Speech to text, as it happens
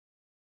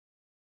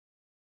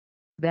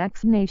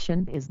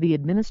Vaccination is the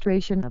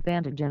administration of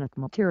antigenic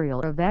material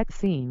or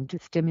vaccine to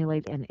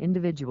stimulate an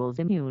individual's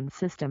immune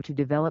system to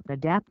develop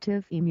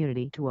adaptive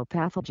immunity to a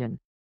pathogen.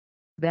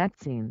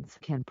 Vaccines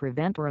can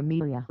prevent or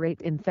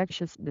ameliorate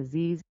infectious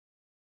disease.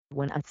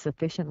 When a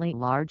sufficiently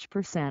large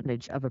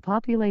percentage of a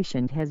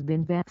population has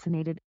been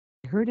vaccinated,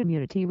 herd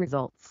immunity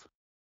results.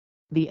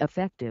 The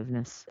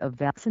effectiveness of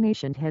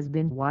vaccination has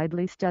been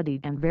widely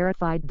studied and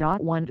verified.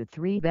 1 to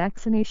 3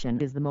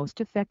 Vaccination is the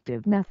most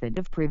effective method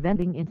of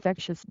preventing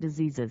infectious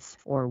diseases,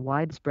 or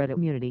widespread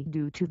immunity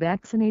due to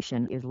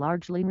vaccination is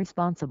largely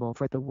responsible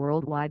for the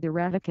worldwide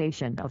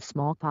eradication of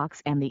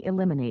smallpox and the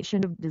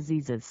elimination of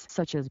diseases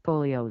such as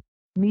polio,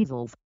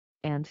 measles,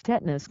 and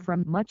tetanus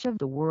from much of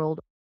the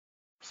world.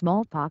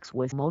 Smallpox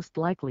was most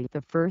likely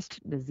the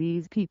first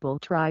disease people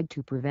tried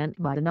to prevent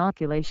by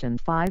inoculation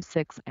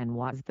 5-6 and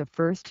was the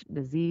first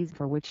disease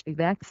for which a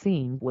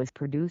vaccine was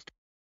produced.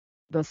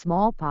 The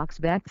smallpox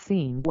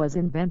vaccine was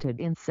invented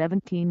in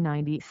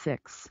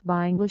 1796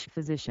 by English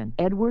physician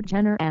Edward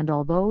Jenner, and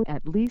although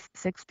at least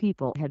 6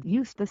 people had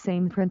used the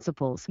same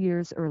principles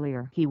years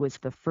earlier, he was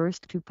the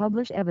first to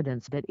publish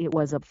evidence that it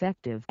was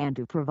effective and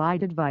to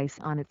provide advice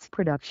on its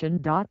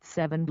production.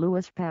 7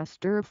 Louis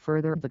Pasteur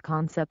furthered the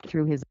concept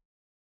through his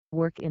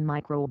work in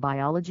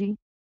microbiology.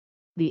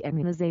 The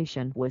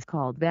immunization was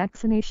called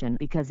vaccination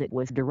because it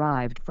was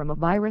derived from a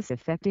virus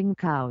affecting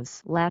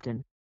cows.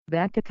 Latin,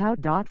 vacca cow.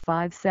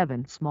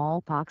 57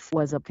 Smallpox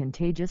was a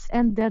contagious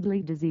and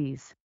deadly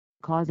disease,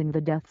 causing the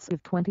deaths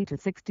of 20 to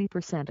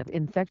 60% of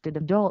infected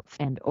adults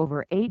and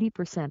over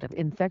 80% of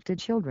infected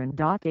children.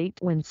 8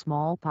 When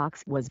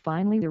smallpox was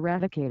finally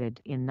eradicated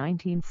in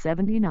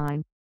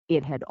 1979,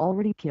 it had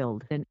already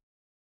killed an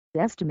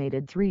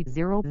estimated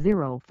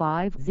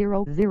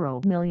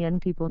 300,500 million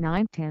people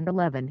 9, 10,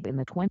 11 in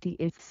the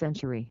 20th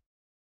century.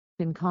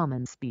 In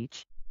common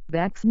speech,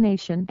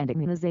 vaccination and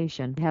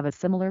immunization have a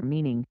similar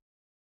meaning.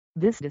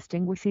 This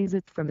distinguishes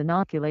it from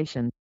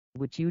inoculation,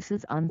 which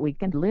uses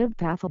unweakened live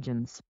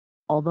pathogens,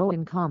 although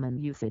in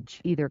common usage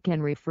either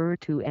can refer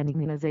to an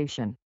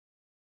immunization.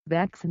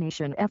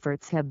 Vaccination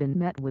efforts have been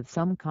met with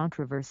some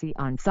controversy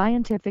on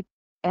scientific,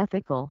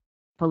 ethical,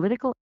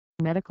 political,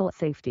 medical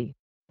safety,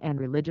 and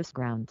religious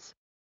grounds.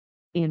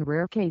 In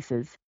rare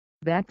cases,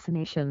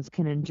 vaccinations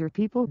can injure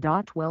people.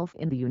 12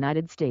 In the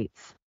United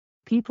States,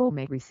 people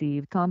may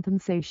receive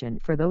compensation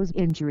for those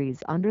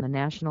injuries under the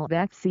National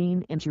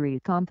Vaccine Injury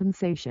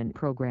Compensation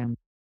Program.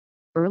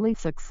 Early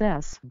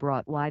success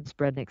brought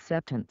widespread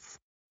acceptance,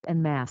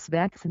 and mass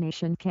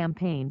vaccination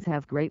campaigns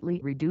have greatly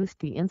reduced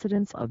the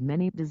incidence of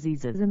many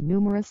diseases in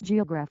numerous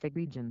geographic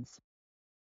regions.